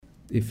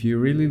If you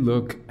really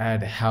look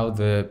at how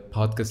the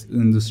podcast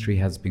industry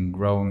has been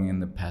growing in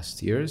the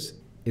past years,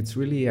 it's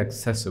really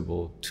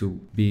accessible to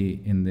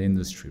be in the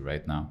industry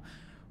right now.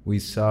 We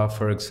saw,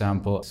 for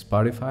example,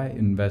 Spotify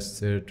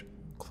invested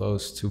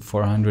close to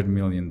 $400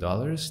 million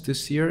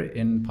this year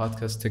in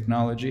podcast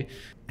technology.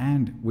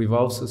 And we've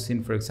also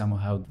seen, for example,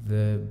 how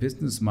the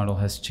business model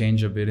has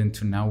changed a bit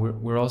into now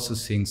we're also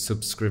seeing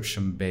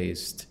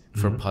subscription-based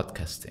for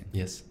podcasting.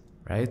 Yes.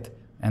 Right?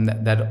 And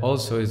that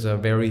also is a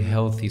very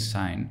healthy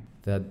sign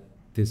that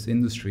this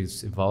industry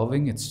is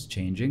evolving, it's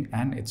changing,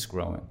 and it's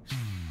growing.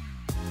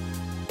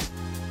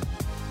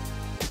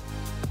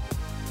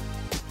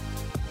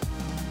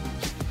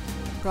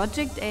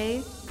 Project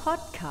A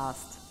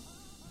Podcast.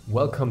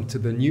 Welcome to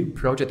the new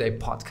Project A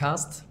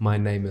podcast. My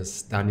name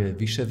is Daniel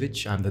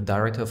Wiszewicz. I'm the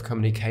Director of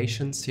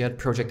Communications here at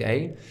Project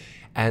A.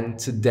 And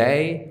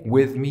today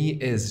with me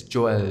is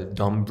Joel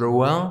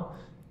Dombrower.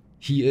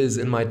 He is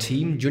in my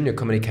team, Junior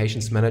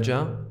Communications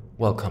Manager.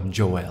 Welcome,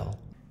 Joel.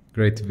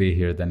 Great to be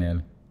here,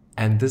 Daniel.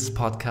 And this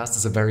podcast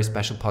is a very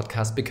special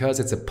podcast because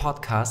it's a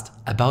podcast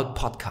about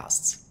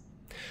podcasts.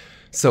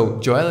 So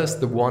Joel is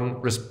the one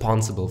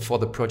responsible for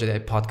the Project A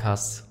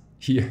podcast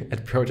here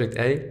at Project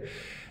A.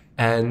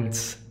 And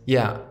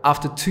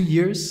after 2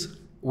 years,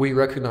 we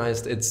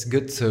recognized it's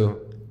good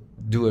to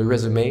do a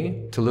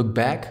resume, to look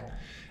back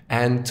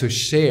and to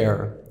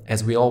share,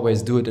 as we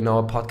always do it in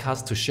our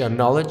podcast, to share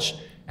knowledge.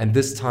 And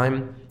this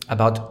time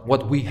about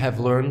what we have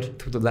learned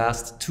through the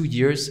last 2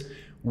 years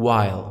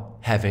while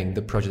having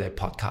the Project A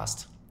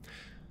podcast.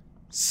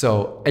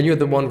 So, and you're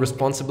the one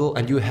responsible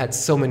and you had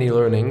so many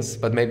learnings,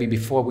 but maybe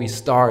before we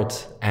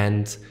start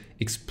and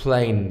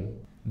explain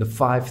the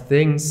 5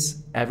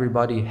 things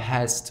everybody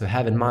has to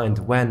have in mind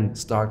when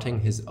starting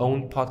his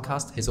own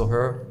podcast, his or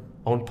her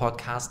own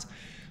podcast,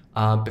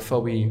 before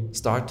we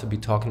start to be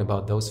talking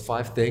about those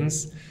 5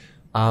 things,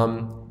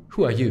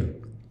 who are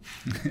you?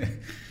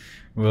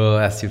 Well,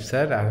 as you've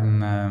said,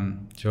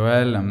 I'm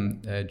Joel.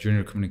 I'm a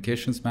Junior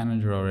Communications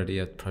Manager already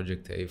at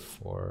Project A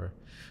for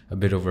a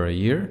bit over a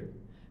year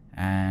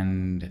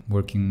and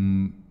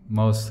working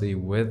mostly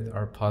with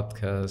our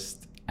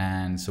podcast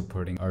and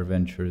supporting our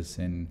ventures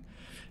in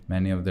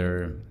many of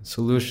their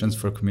solutions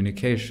for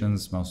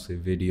communications, mostly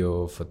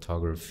video,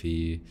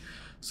 photography,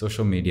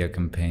 social media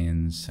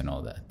campaigns, and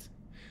all that.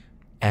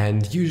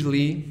 And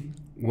usually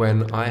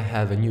when I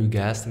have a new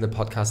guest in the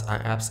podcast,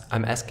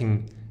 I'm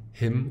asking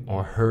him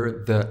or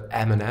her the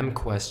M&M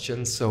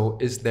question. So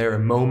is there a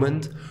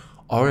moment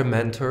or a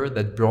mentor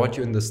that brought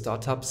you in the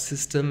startup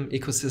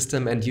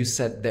ecosystem and you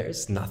said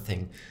there's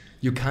nothing?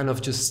 You kind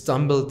of just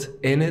stumbled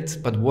in it,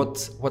 but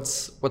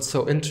what's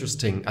so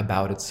interesting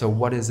about it? So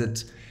what is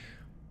it?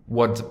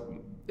 What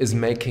is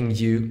making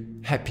you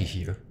happy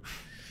here?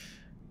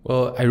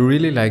 Well, I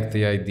really like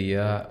the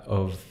idea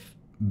of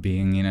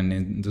being in an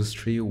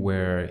industry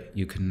where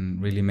you can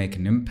really make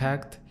an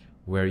impact,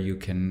 where you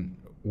can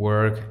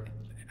work,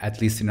 at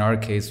least in our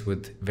case,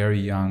 with very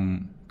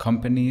young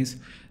companies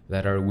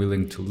that are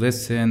willing to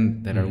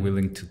listen, that are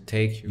willing to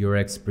take your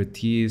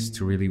expertise,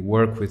 to really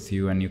work with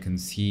you, and you can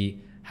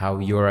see how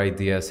your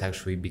ideas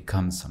actually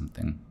become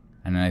something.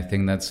 And I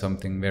think that's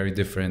something very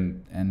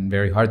different and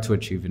very hard to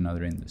achieve in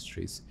other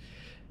industries.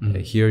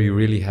 Here you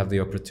really have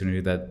the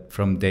opportunity that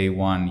from day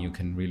one you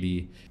can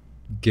really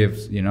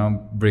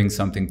bring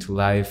something to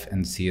life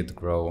and see it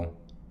grow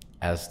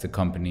as the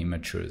company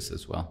matures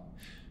as well.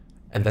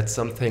 And that's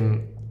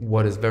something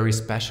what is very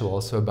special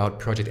also about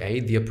Project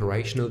A, the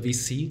operational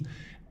VC.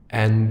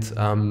 And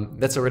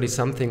that's already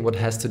something what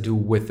has to do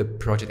with the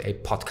Project A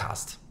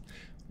podcast.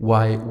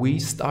 Why we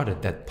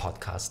started that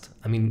podcast.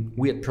 I mean,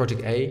 we at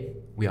Project A,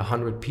 we are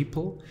 100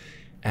 people.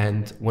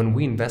 And when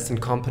we invest in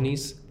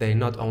companies, they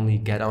not only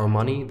get our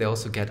money, they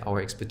also get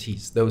our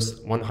expertise. Those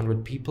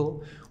 100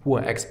 people who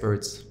are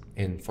experts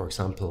in, for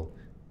example,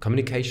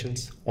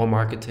 communications or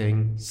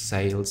marketing,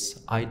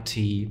 sales,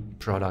 IT,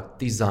 product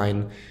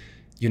design,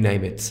 you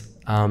name it,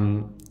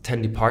 10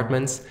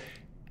 departments.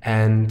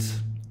 And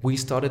we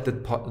started this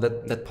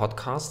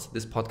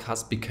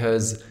podcast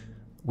because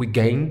we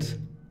gained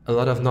a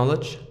lot of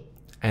knowledge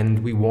and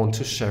we want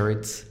to share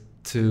it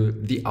to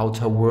the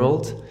outer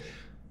world.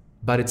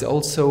 But it's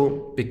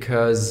also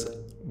because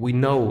we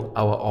know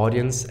our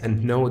audience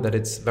and know that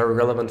it's very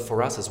relevant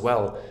for us as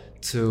well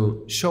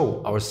to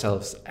show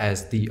ourselves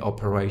as the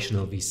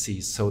operational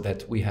VC so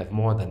that we have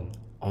more than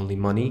only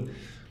money.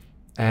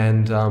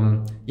 And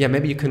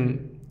maybe you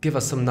can give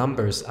us some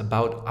numbers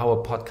about our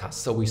podcast.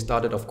 So we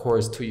started, of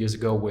course, 2 years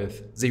ago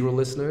with 0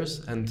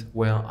 listeners. And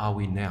where are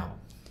we now?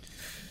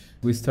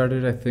 We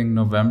started, I think,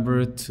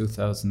 November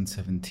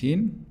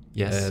 2017.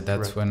 Yes, that's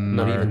correct. when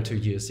not even 2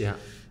 years,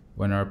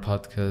 when our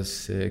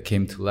podcast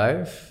came to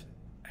life.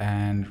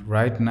 And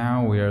right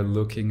now we are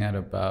looking at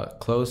about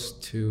close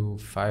to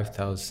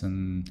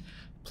 5,000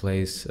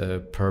 plays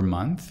per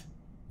month.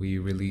 We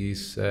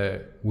release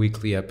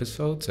weekly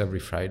episodes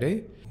every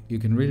Friday. You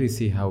can really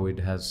see how it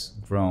has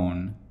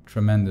grown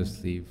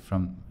tremendously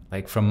from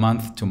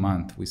month to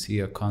month. We see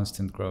a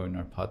constant growth in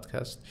our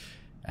podcast.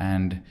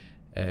 And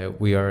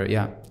We are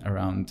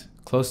around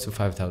close to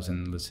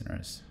 5,000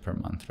 listeners per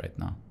month right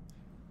now.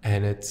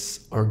 And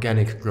it's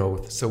organic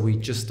growth. So we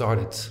just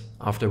started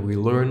after we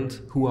learned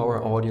who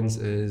our audience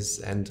is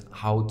and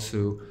how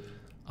to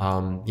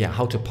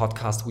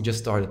podcast. We just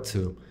started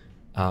to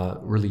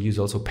really use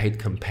also paid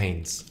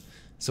campaigns.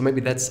 So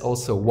maybe that's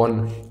also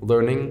one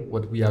learning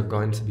what we are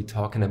going to be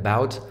talking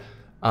about.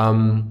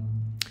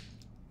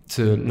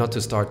 To not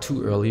to start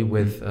too early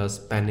with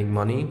spending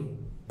money,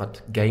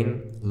 but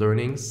gain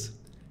learnings.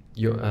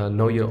 You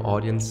know your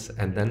audience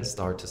and then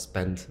start to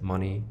spend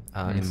money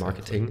in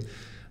marketing.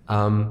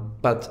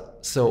 But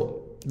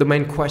so the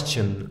main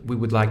question we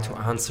would like to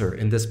answer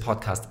in this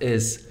podcast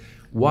is,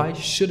 why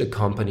should a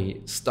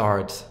company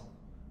start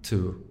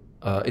to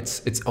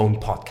its own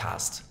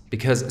podcast?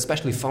 Because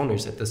especially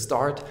founders at the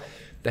start,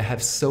 they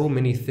have so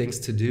many things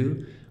to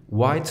do.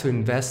 Why to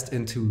invest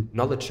into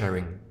knowledge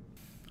sharing?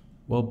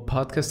 Well,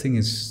 podcasting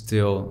is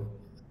still,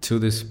 to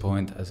this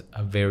point, as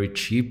a very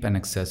cheap and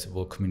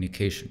accessible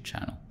communication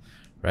channel,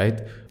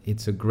 right?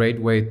 It's a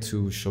great way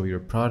to show your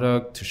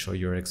product, to show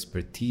your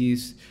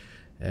expertise,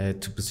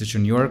 to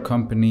position your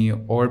company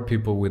or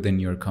people within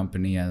your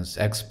company as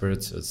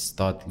experts, as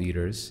thought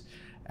leaders.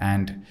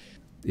 And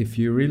if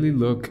you really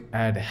look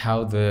at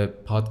how the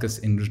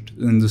podcast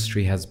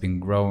industry has been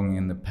growing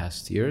in the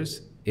past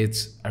years,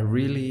 it's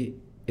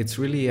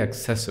really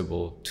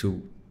accessible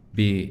to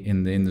be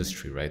in the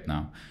industry right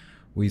now.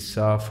 We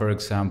saw, for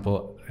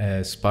example,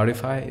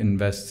 Spotify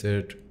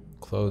invested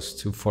close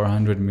to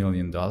 $400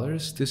 million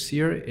this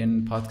year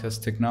in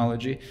podcast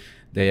technology.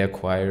 They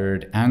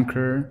acquired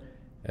Anchor,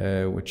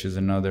 which is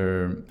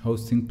another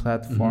hosting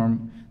platform.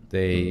 Mm-hmm.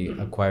 They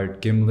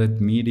acquired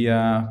Gimlet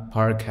Media,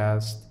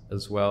 Podcast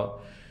as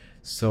well.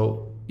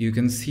 So you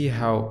can see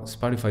how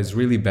Spotify is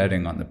really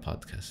betting on the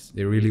podcast.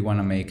 They really want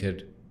to make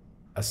it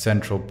a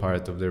central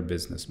part of their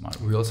business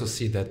model. We also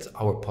see that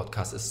our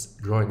podcast is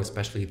growing,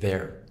 especially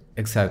there.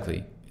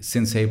 Exactly.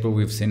 Since April,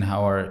 we've seen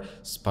how our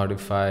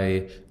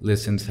Spotify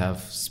listens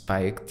have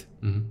spiked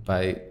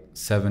by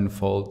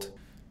 7-fold.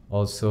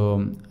 Also,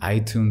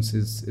 iTunes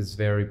is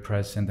very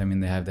present. I mean,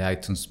 they have the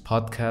iTunes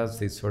podcast.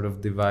 They sort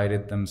of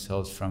divided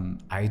themselves from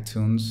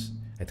iTunes.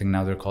 I think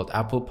now they're called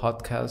Apple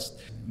Podcast.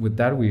 With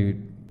that,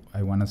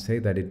 I want to say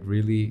that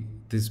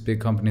these big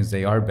companies,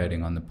 they are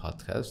betting on the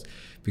podcast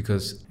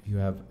because you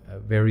have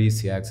very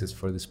easy access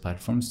for these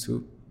platforms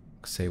to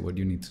say what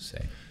you need to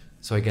say.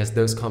 So I guess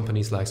those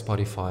companies like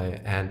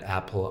Spotify and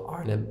Apple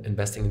are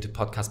investing into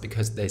podcasts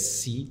because they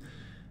see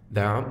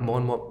there are more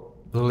and more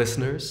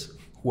listeners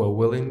who are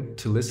willing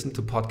to listen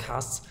to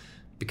podcasts.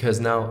 Because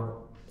now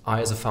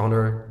I, as a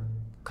founder,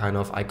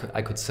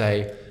 I could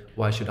say,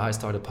 why should I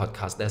start a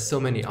podcast? There's so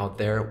many out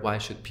there. Why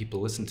should people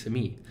listen to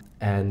me?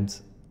 And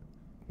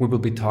we will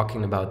be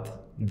talking about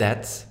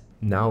that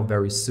now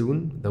very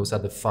soon. Those are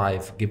the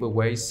 5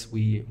 giveaways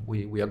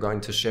we are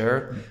going to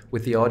share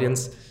with the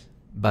audience.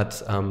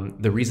 But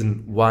the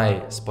reason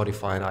why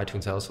Spotify and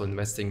iTunes are also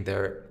investing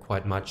there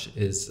quite much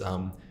is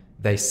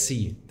they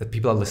see that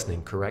people are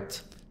listening,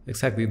 correct?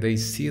 Exactly. They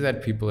see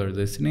that people are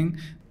listening.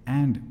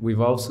 And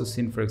we've also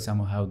seen, for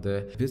example, how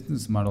the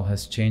business model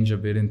has changed a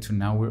bit into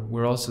now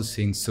we're also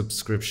seeing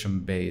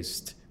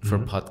subscription-based for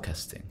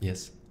podcasting.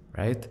 Yes.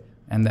 Right?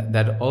 And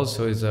that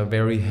also is a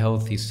very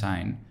healthy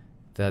sign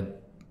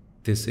that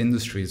this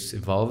industry is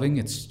evolving,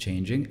 it's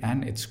changing,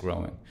 and it's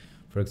growing.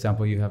 For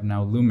example, you have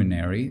now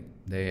Luminary.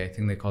 I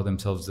think they call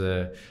themselves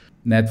the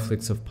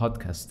Netflix of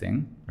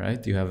podcasting,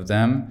 right? You have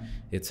them.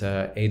 It's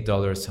a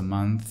 $8 a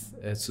month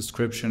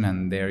subscription,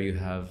 and there you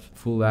have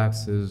full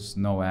access,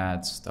 no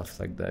ads, stuff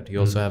like that.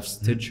 You also have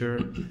Stitcher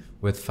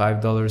with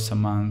 $5 a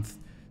month.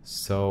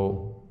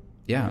 So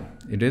yeah,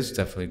 it is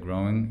definitely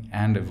growing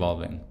and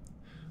evolving.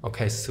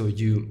 Okay, so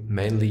you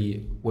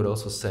mainly would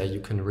also say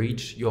you can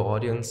reach your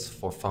audience.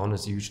 For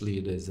founders, usually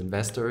it is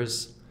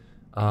investors.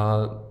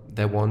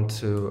 They want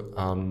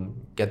to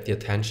get the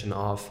attention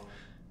of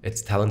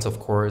its talents, of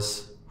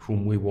course,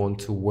 whom we want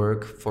to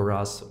work for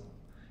us.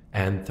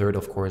 And third,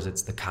 of course,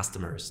 it's the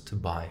customers to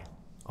buy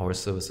our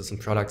services and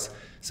products.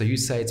 So you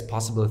say it's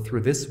possible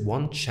through this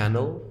one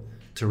channel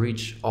to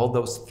reach all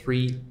those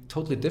 3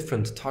 totally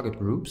different target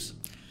groups?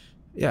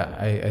 Yeah,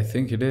 I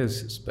think it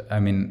is. I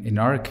mean, in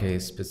our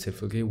case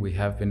specifically, we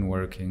have been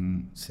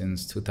working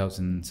since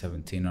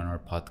 2017 on our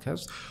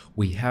podcast.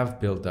 We have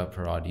built up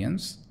our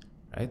audience,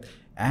 right?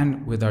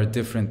 And with our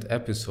different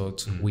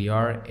episodes, we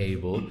are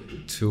able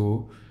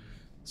to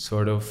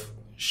sort of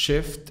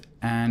shift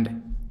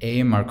and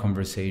aim our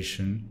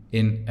conversation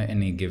in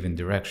any given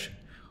direction.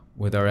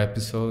 With our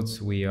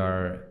episodes, we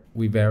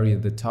vary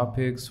the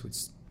topics.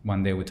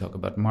 One day we talk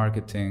about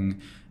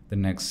marketing. The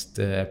next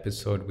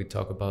episode, we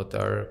talk about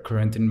our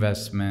current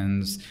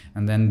investments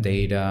and then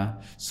data.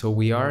 So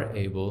we are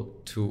able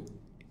to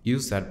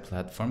use that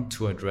platform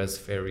to address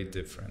very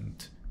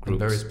different groups. And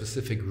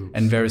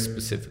very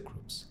specific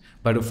groups.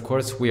 But of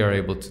course, we are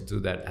able to do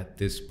that at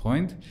this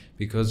point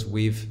because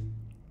we've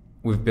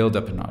built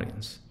up an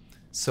audience.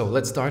 So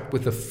let's start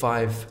with the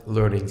 5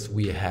 learnings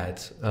we had.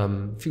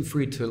 Feel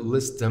free to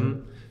list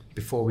them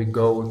before we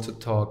go to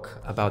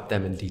talk about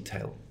them in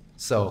detail.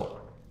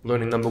 So,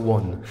 learning number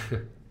 1.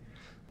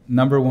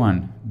 Number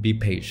 1, be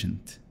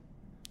patient.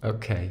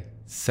 Okay.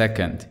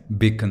 Second,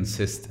 be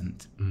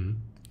consistent.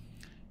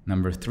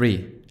 Number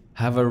 3,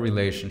 have a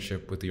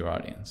relationship with your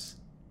audience.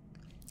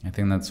 I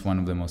think that's one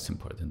of the most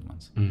important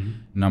ones.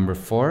 Number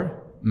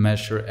 4,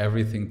 measure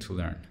everything to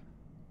learn.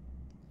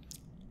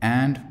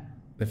 And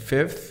the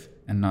 5th,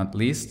 and not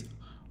least,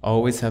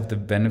 always have the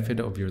benefit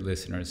of your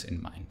listeners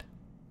in mind.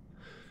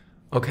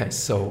 Okay,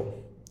 so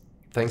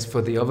thanks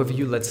for the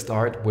overview. Let's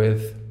start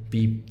with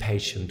be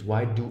patient.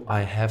 Why do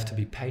I have to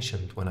be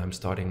patient when I'm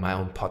starting my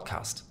own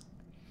podcast?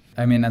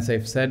 I mean, as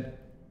I've said,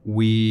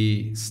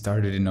 we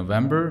started in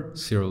November,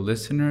 0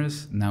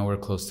 listeners. Now we're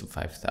close to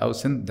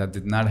 5,000. That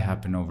did not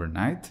happen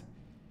overnight.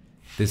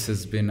 This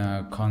has been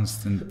a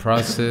constant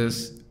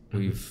process.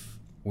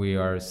 We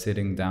are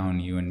sitting down,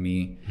 you and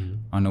me,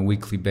 on a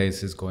weekly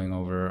basis, going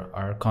over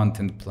our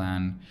content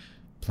plan,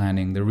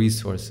 planning the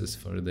resources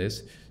for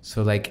this.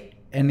 So like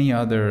any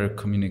other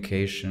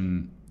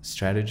communication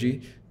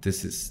strategy,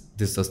 this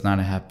does not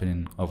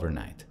happen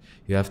overnight.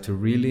 You have to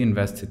really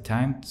invest the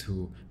time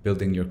to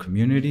building your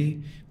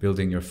community,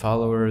 building your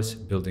followers,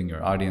 building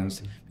your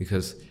audience,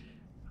 because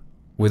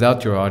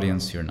without your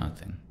audience, you're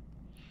nothing.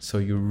 So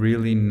you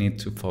really need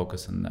to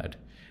focus on that.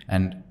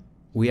 And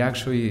we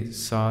actually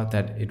saw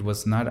that it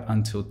was not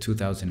until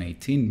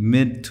 2018,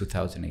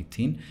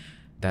 mid-2018,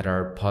 that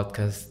our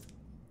podcast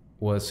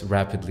was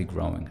rapidly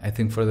growing. I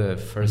think for the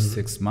first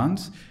 6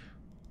 months,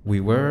 we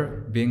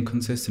were being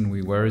consistent,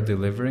 we were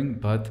delivering,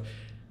 but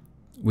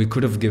we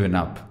could have given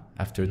up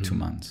after 2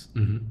 months.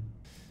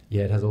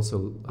 Yeah, it has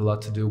also a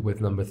lot to do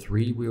with number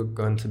 3 we're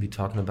going to be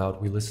talking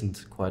about. We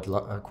listened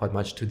quite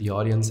much to the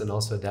audience and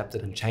also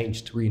adapted and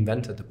changed,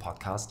 reinvented the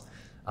podcast.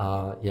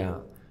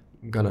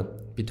 I'm gonna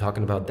be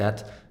talking about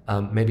that.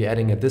 Maybe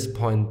adding at this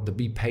point the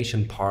be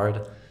patient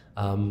part.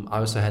 I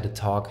also had a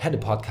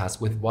podcast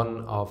with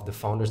one of the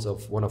founders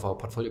of one of our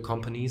portfolio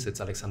companies.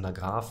 It's Alexander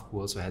Graf,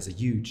 who also has a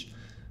huge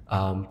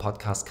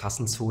podcast,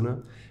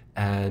 Kassenzone.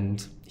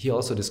 And he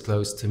also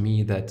disclosed to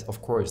me that,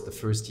 of course, the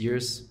first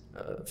years,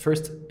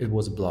 first it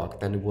was a blog,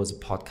 then it was a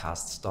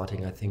podcast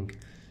starting, I think,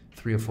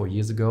 3 or 4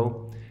 years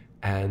ago.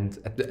 And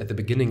at the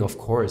beginning, of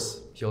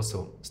course, he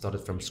also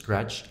started from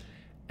scratch.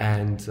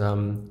 And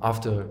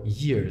after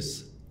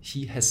years,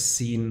 he has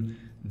seen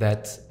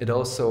that it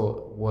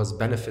also was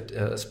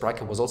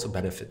Spriker was also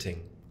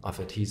benefiting of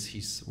it.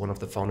 He's one of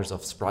the founders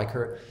of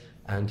Spriker,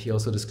 and he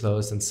also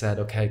disclosed and said,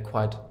 okay,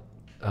 quite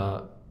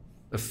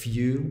a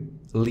few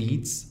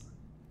leads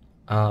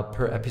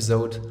per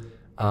episode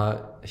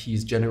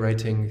he's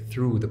generating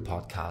through the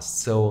podcast.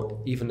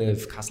 So even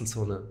if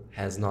Kassenzone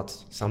has not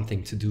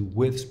something to do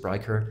with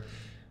Spriker,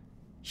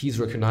 he's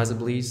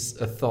recognizably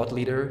a thought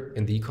leader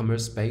in the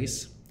e-commerce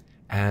space.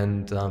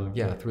 And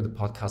through the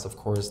podcast, of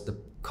course, the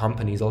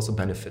company is also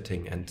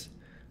benefiting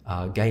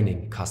and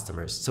gaining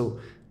customers. So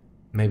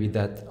maybe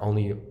that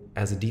only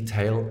as a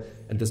detail.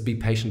 And this be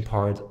patient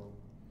part,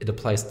 it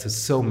applies to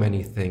so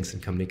many things in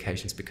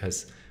communications,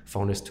 because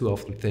founders too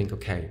often think,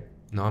 okay,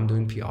 now I'm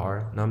doing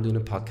PR, now I'm doing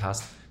a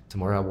podcast,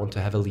 tomorrow I want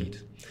to have a lead.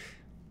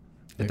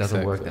 It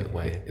doesn't work that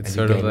way. It's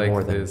sort of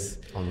like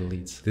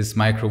this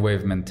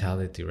microwave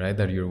mentality, right?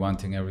 That you're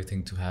wanting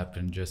everything to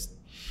happen just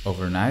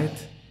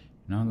overnight.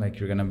 You know, like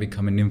you're gonna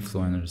become an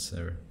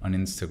influencer on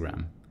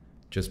Instagram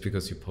just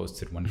because you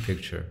posted one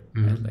picture.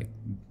 Right? Like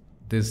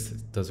this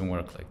doesn't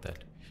work like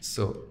that.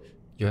 So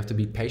you have to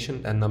be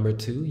patient, and number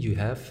 2, you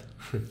have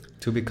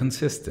to be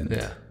consistent.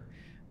 Yeah,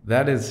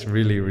 that is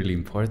really, really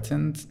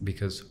important,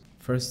 because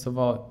first of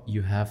all,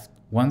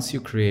 once you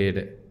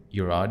create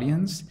your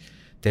audience,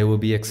 they will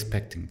be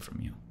expecting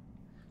from you.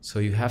 So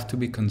you have to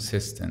be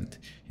consistent.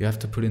 You have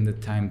to put in the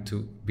time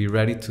to be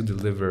ready to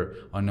deliver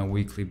on a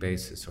weekly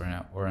basis or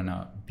on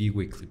a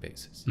bi-weekly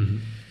basis.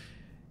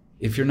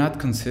 If you're not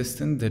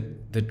consistent,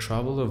 the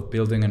trouble of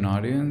building an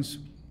audience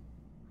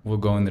will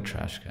go in the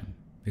trash can,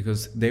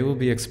 because they will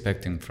be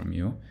expecting from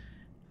you,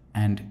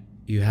 and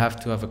you have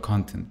to have a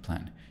content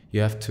plan.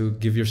 You have to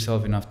give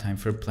yourself enough time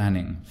for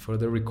planning, for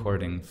the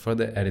recording, for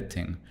the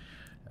editing.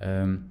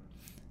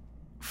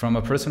 From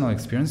a personal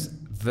experience,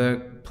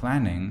 the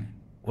planning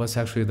was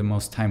actually the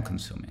most time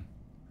consuming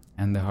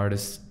and the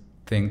hardest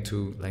thing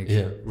to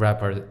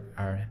wrap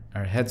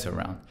our heads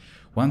around.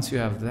 Once you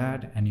have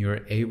that and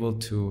you're able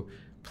to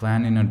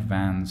plan in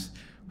advance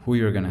who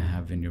you're going to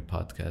have in your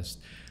podcast,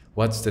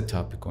 what's the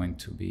topic going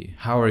to be,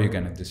 how are you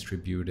going to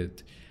distribute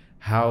it,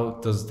 how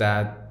does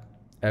that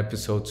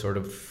episode sort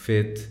of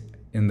fit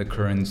in the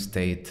current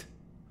state,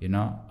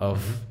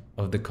 of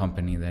the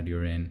company that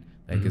you're in.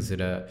 Like, is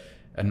it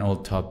an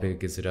old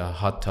topic? Is it a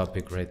hot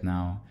topic right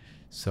now?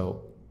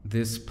 So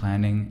this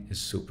planning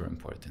is super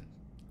important.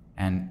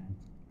 And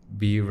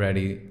be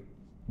ready,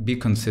 be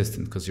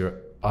consistent, because your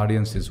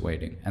audience is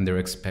waiting and they're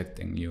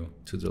expecting you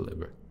to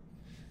deliver.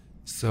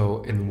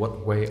 So in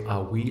what way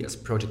are we as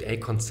Project A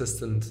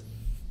consistent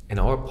in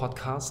our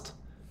podcast?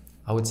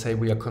 I would say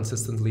we are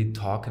consistently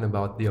talking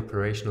about the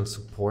operational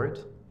support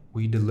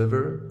we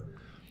deliver.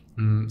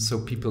 So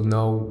people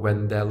know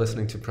when they're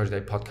listening to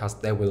Project A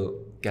podcast, they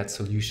will get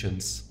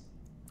solutions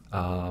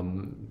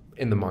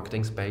in the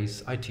marketing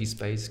space, IT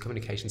space,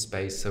 communication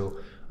space. So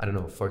I don't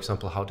know, for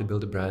example, how to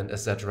build a brand,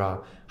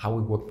 etc., how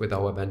we work with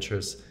our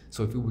ventures.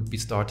 So if we would be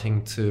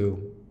starting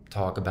to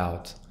talk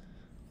about,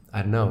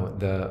 I don't know,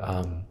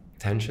 the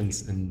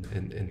tensions in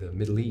the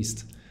Middle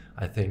East,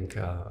 I think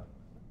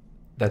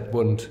that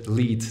wouldn't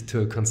lead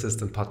to a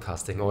consistent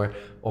podcasting.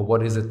 Or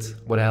what is it?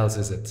 What else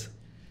is it?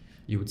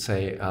 You would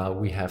say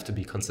we have to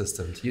be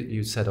consistent.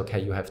 You said, okay,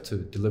 you have to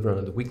deliver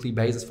on a weekly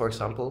basis, for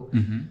example.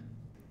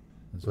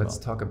 Let's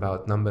talk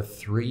about number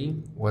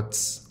 3.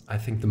 What's, I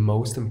think, the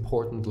most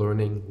important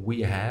learning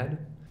we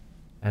had,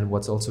 and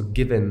what's also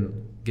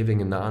giving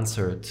an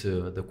answer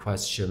to the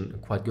question, a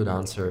quite good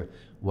answer,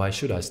 why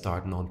should I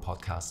start an own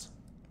podcast?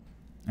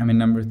 I mean,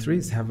 number 3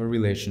 is have a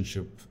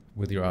relationship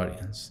with your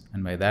audience.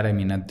 And by that, I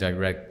mean a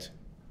direct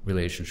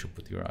relationship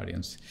with your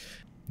audience.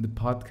 The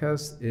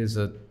podcast is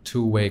a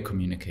two-way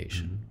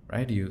communication,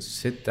 right? You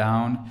sit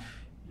down,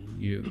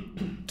 you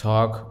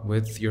talk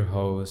with your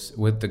host,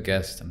 with the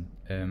guest,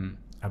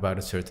 about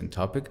a certain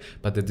topic,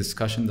 but the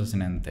discussion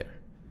doesn't end there,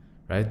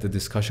 right? The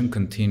discussion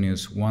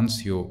continues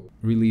once you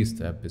release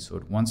the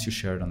episode, once you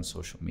share it on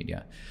social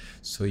media.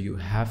 So you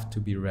have to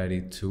be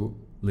ready to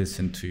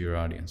listen to your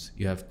audience.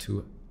 You have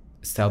to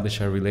establish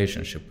a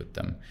relationship with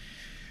them.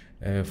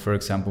 For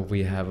example,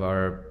 we have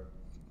our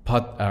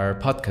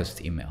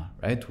podcast email,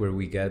 right, where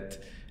we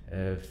get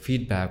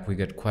feedback, we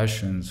get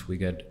questions, we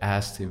get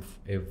asked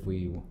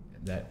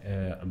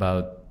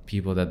about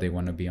people that they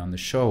want to be on the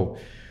show.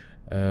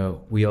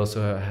 We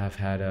also have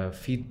had a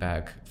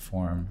feedback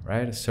form,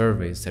 right,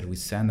 surveys that we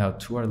send out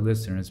to our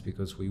listeners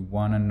because we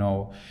want to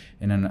know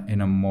in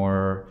a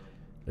more,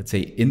 let's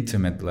say,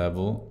 intimate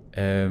level,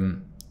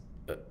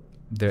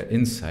 the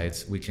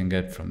insights we can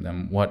get from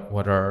them.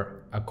 What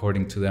are,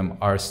 according to them,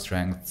 our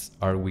strengths,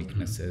 our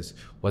weaknesses,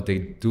 what they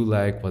do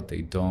like, what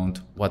they don't,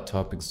 what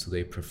topics do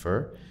they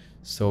prefer.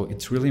 So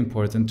it's really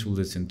important to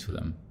listen to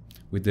them.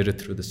 We did it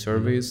through the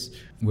surveys.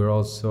 We're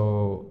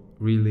also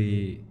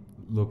really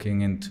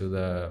looking into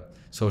the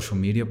social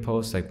media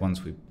posts. Like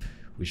once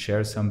we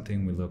share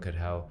something, we look at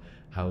how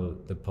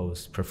the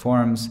post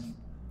performs,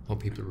 how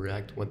people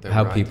react, what they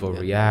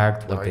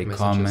react, what they messages.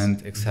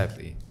 Comment,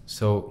 exactly.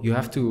 So you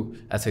have to,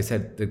 as I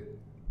said,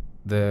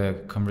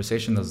 the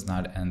conversation does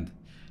not end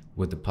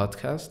with the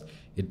podcast.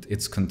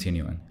 It's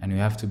continuing, and you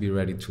have to be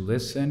ready to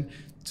listen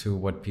to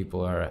what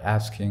people are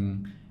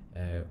asking,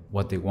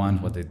 what they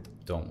want, what they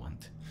don't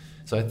want.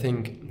 So I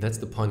think that's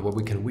the point where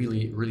we can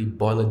really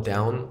boil it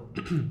down.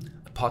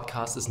 A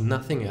podcast is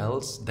nothing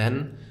else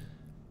than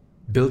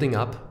building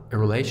up a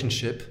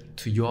relationship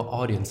to your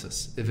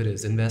audiences. If it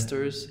is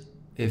investors,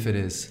 if it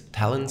is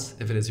talents,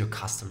 if it is your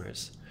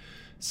customers.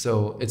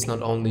 So it's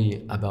not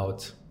only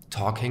about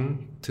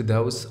talking to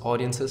those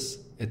audiences,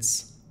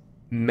 it's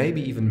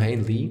maybe even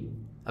mainly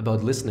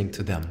about listening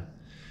to them.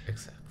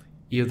 Exactly.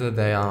 Either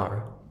they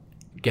are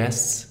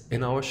guests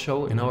in our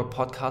show, in our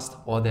podcast,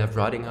 or they're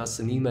writing us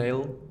an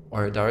email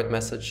or a direct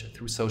message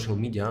through social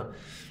media.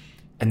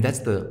 And that's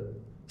the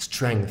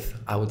strength,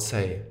 I would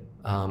say,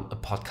 a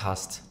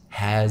podcast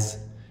has,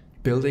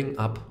 building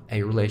up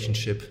a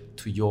relationship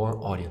to your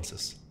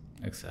audiences.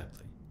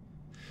 Exactly.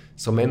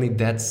 So mainly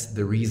that's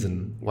the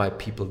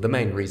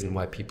main reason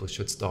why people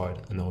should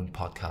start an own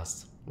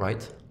podcast,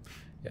 right?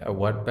 Yeah,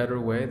 what better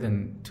way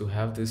than to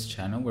have this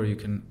channel where you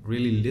can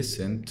really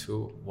listen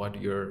to what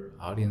your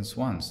audience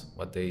wants,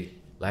 what they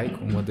like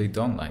and what they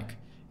don't like.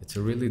 It's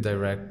a really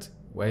direct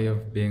way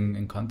of being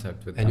in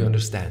contact with them. And you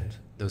understand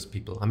those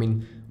people. I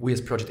mean, we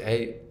as Project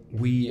A,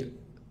 we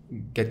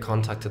get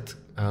contacted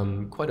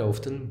quite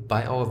often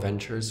by our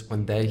ventures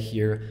when they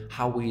hear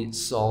how we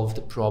solve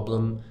the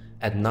problem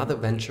at another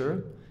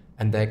venture,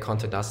 and they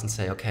contact us and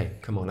say, okay,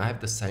 come on, I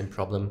have the same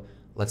problem,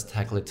 let's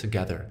tackle it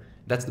together.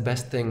 That's the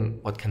best thing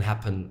what can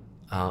happen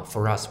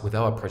for us with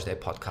our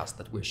Project A podcast,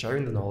 that we're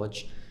sharing the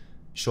knowledge,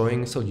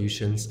 showing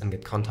solutions, and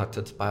get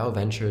contacted by our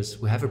ventures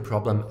who have a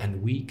problem,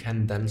 and we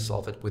can then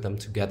solve it with them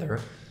together.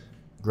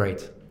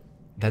 Great.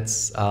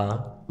 That's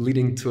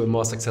leading to a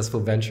more successful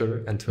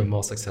venture and to a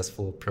more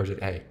successful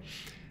Project A.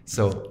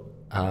 So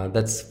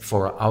that's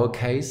for our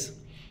case.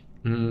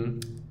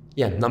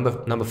 Yeah,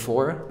 number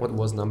 4. What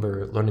was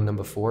learning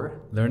number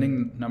 4?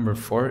 Learning number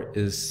 4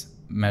 is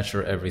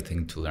measure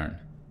everything to learn.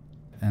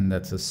 And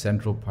that's a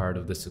central part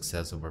of the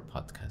success of our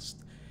podcast.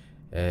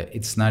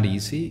 It's not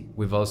easy.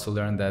 We've also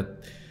learned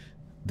that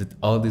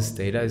all this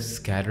data is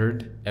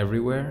scattered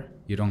everywhere.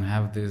 You don't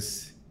have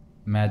this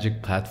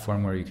magic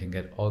platform where you can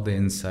get all the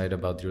insight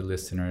about your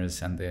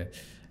listeners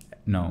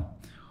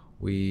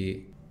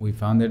we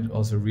found it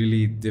also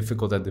really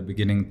difficult at the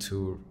beginning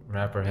to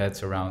wrap our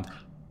heads around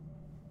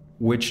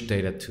which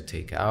data to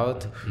take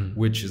out,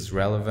 which is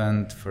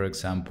relevant. For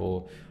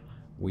example,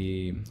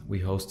 we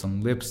host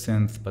on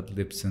Libsynth, but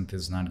Libsynth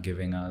is not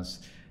giving us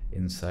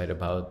insight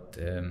about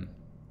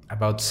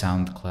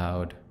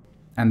SoundCloud.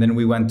 And then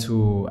we went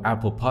to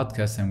Apple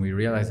Podcasts and we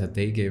realized that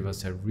they gave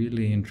us a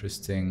really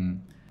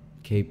interesting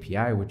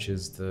KPI, which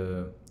is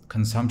the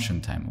consumption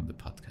time of the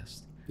podcast.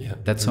 Yeah,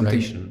 That's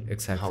duration, something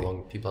exactly. How long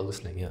people are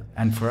listening, yeah.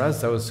 And for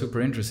us, that was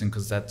super interesting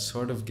because that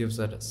sort of gives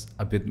us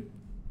a bit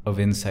of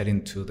insight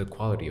into the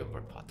quality of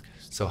our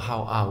podcast. So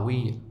how are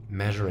we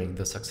measuring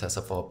the success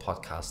of our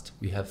podcast?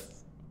 We have,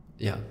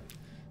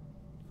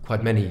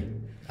 quite many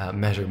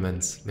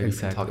measurements. Maybe we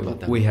can talk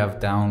about them. We have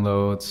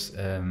downloads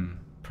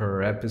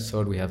per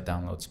episode. We have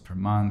downloads per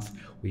month.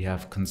 We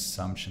have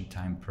consumption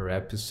time per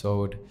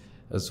episode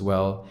as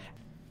well.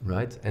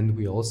 Right, and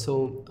we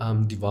also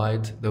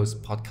divide those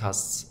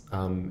podcasts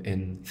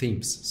in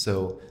themes. So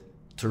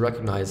to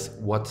recognize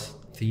what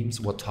themes,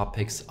 what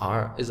topics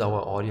is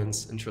our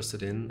audience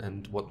interested in,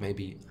 and what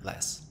maybe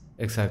less.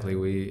 Exactly.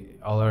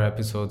 All our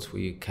episodes,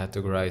 we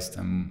categorize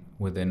them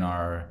within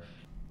our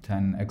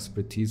 10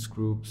 expertise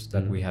groups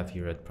that we have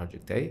here at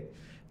Project A.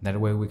 That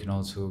way we can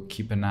also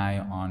keep an eye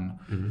on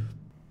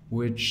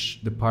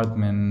which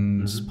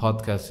department's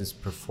podcast is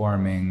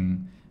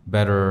performing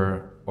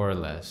better or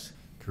less.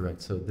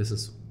 Correct. So this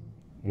is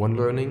one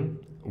learning.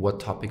 What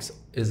topics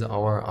is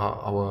our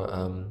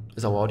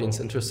audience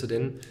interested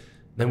in?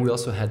 Then we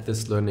also had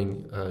this learning.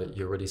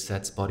 You already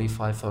said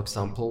Spotify, for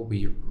example.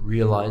 We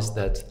realized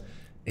that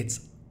it's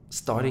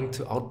starting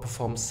to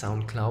outperform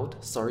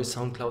SoundCloud. Sorry,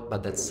 SoundCloud,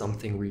 but that's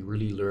something we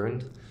really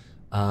learned.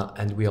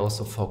 And we're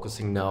also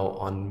focusing now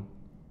on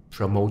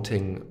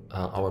promoting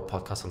our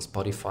podcast on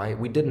Spotify.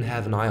 We didn't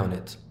have an eye on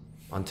it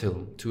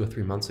until 2 or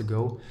 3 months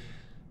ago.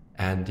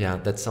 And yeah,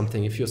 that's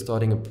something, if you're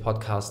starting a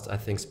podcast, I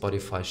think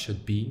Spotify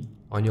should be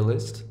on your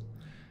list.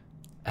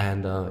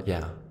 And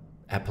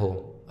Apple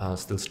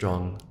still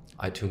strong,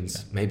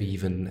 iTunes maybe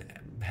even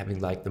having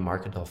like the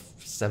market of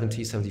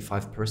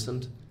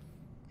 75%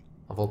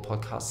 of all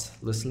podcasts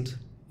listened.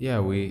 Yeah,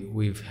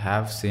 we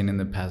have seen in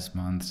the past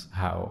months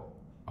how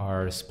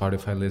our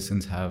Spotify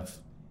listens have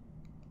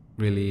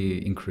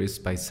really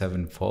increased by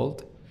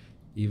 7-fold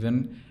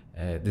even.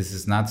 This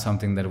is not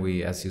something that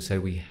we, as you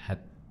said, we had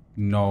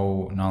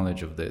no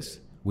knowledge of this.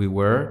 We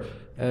were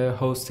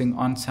hosting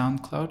on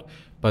SoundCloud,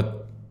 but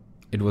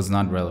it was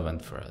not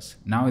relevant for us.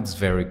 Now it's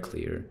very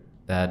clear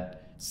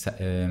that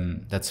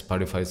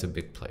Spotify is a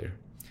big player.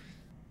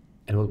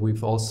 And what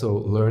we've also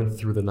learned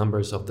through the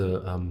numbers of the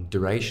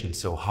duration,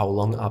 so how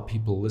long are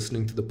people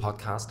listening to the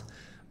podcast,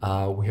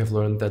 we have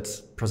learned that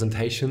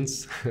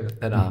presentations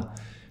that are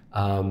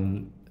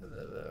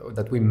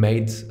that we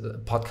made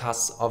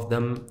podcasts of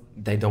them,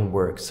 they don't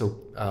work.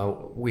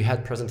 So we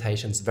had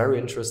presentations, very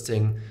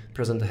interesting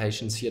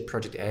presentations here at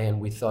Project A, and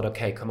we thought,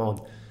 okay, come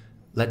on,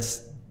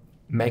 let's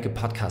make a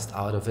podcast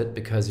out of it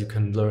because you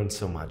can learn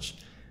so much.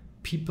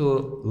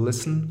 People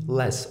listen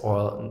less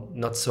or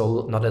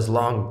not as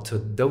long to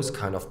those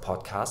kind of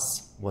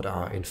podcasts, what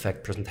are in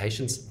fact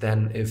presentations,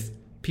 than if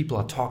people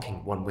are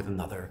talking one with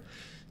another.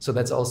 So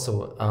that's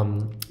also,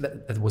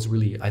 that was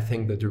really, I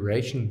think the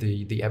duration,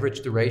 the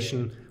average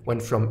duration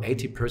went from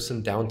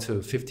 80% down to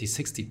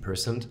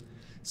 50-60%.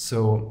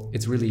 So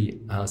it's really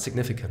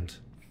significant.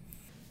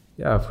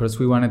 Yeah, of course,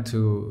 we wanted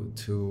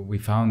we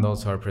found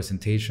also our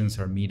presentations,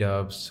 our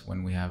meetups,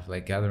 when we have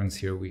like gatherings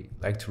here, we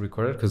like to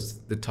record it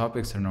because the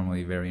topics are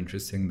normally very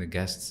interesting, the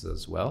guests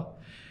as well.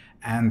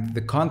 And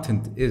the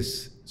content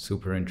is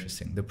super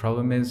interesting. The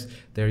problem is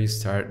there you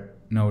start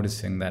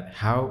noticing that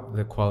how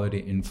the quality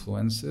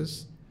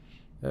influences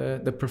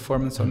the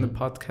performance on the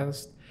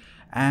podcast.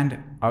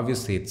 And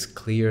obviously it's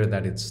clear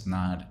that it's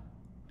not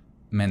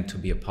meant to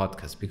be a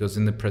podcast because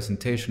in the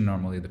presentation,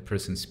 normally the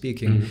person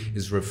speaking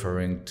is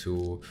referring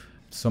to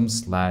some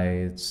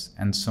slides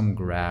and some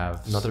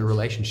graphs. Not a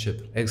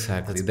relationship.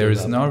 Exactly. There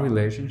is no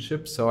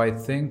relationship. So I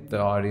think the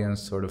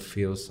audience sort of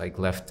feels like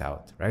left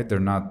out, right?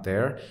 They're not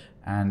there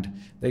and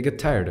they get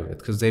tired of it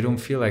because they don't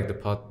feel like the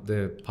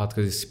podcast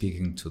is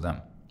speaking to them,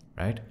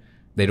 right?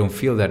 They don't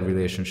feel that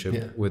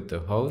relationship with the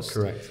host.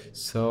 Correct.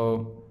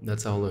 So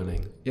that's our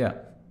learning. Yeah.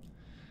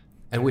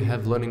 And we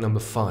have learning number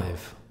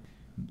 5.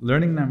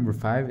 Learning number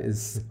 5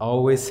 is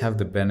always have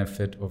the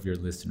benefit of your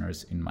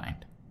listeners in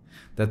mind.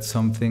 That's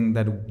something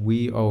that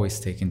we always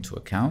take into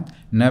account.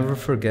 Never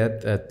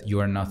forget that you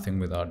are nothing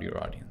without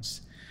your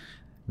audience.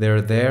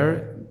 They're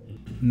there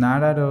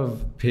not out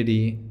of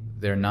pity.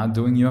 They're not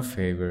doing you a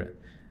favor.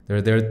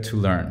 They're there to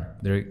learn.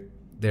 They're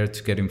there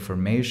to get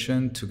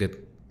information, to get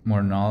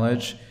more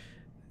knowledge.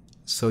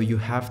 So you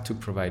have to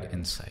provide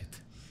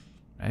insight,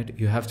 right?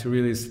 You have to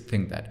really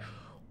think that.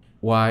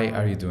 Why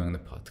are you doing the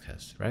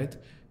podcast, right?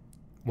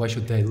 Why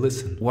should they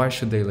listen? Why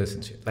should they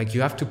listen to you? Like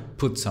you have to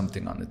put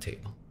something on the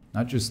table,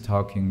 not just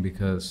talking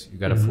because you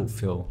got to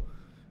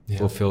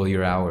fulfill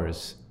your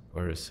hours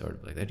or sort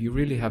of like that. You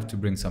really have to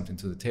bring something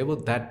to the table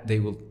that they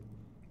will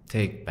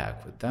take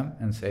back with them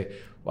and say,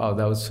 wow,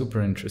 that was super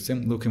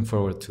interesting. Looking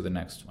forward to the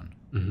next one.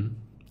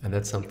 And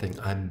that's something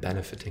I'm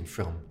benefiting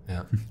from.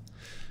 Yeah.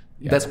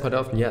 That's quite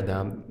often. Yeah, there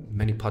are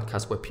many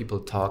podcasts where people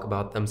talk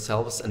about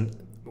themselves, and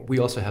we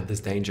also have this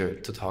danger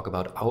to talk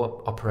about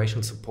our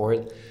operational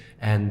support.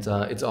 And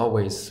it's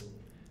always,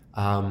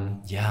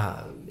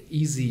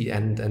 easy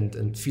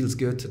and feels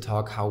good to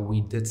talk how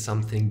we did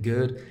something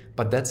good.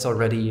 But that's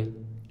already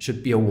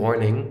should be a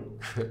warning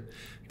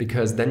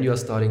because then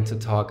you're starting to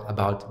talk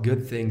about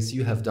good things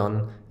you have done,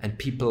 and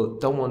people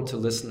don't want to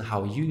listen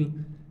how you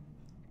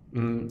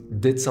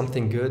did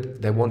something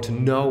good. They want to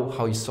know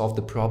how you solved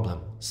the problem.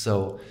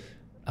 So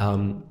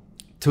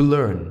to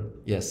learn,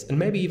 yes, and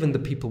maybe even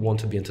the people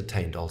want to be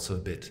entertained also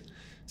a bit.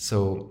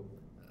 So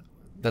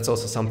that's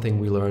also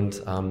something we learned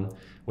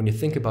when you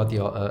think about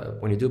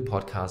when you do a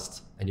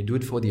podcast and you do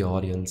it for the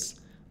audience.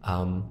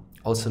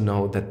 Also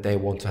know that they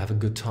want to have a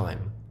good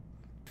time.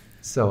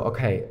 So,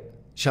 okay,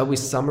 shall we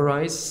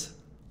summarize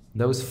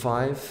those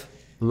 5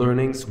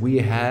 learnings we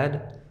had?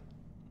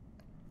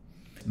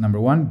 Number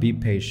 1, be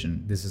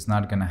patient. This is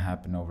not going to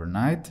happen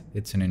overnight.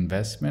 It's an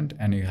investment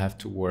and you have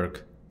to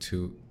work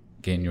to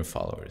gain your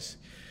followers.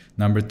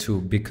 Number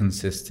 2, be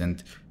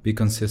consistent. Be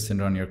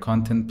consistent on your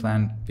content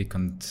plan, be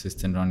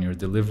consistent on your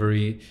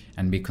delivery,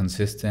 and be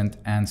consistent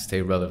and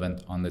stay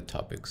relevant on the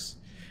topics.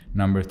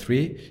 Number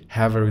 3,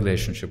 have a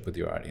relationship with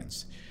your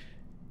audience.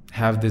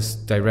 Have this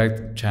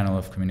direct channel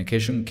of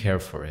communication, care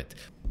for it.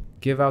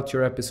 Give out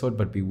your episode,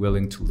 but be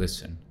willing to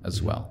listen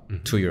as well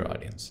to your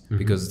audience,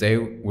 because they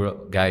will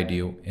guide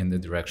you in the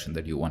direction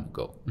that you want to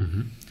go.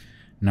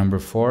 Number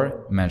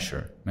 4,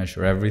 measure.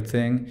 Measure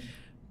everything.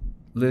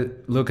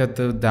 Look at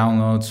the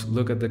downloads,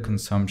 look at the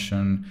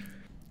consumption,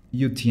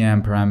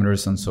 UTM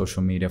parameters on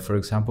social media. For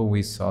example,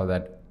 we saw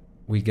that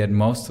we get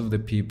most of the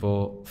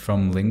people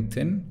from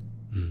LinkedIn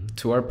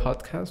to our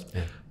podcast,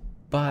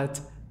 but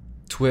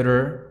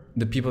Twitter,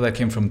 the people that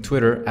came from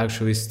Twitter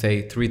actually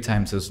stay 3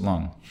 times as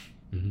long.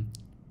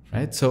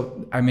 Right?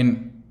 So, I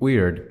mean,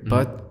 weird,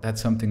 but that's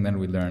something that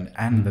we learned,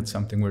 and that's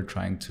something we're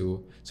trying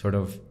to sort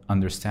of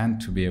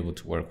understand to be able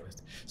to work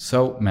with.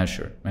 So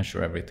measure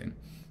everything.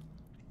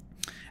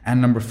 And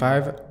number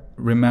 5,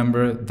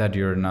 remember that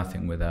you're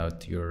nothing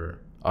without your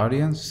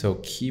audience. So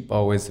keep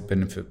always the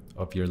benefit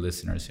of your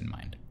listeners in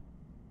mind.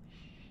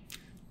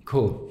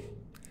 Cool.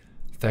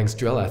 Thanks,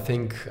 Joel. I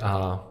think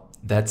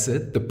that's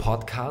it. The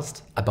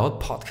podcast about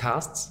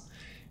podcasts.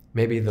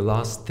 Maybe the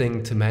last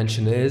thing to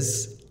mention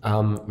is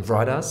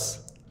write us.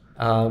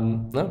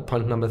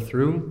 Point number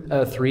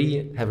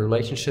 3, have a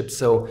relationship.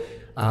 So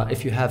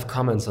if you have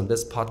comments on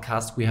this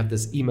podcast, we have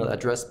this email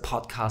address,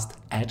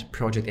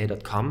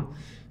 podcast@projecta.com.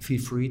 Feel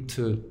free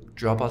to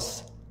drop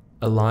us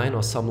a line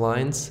or some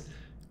lines.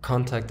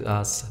 Contact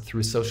us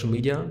through social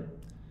media,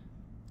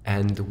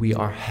 and we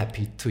are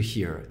happy to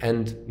hear.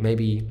 And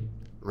maybe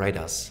rate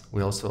us.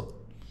 We're also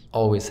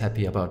always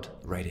happy about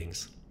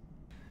ratings.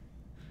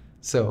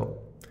 So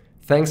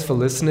thanks for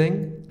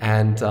listening,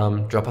 and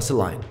drop us a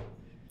line.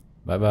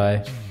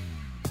 Bye-bye.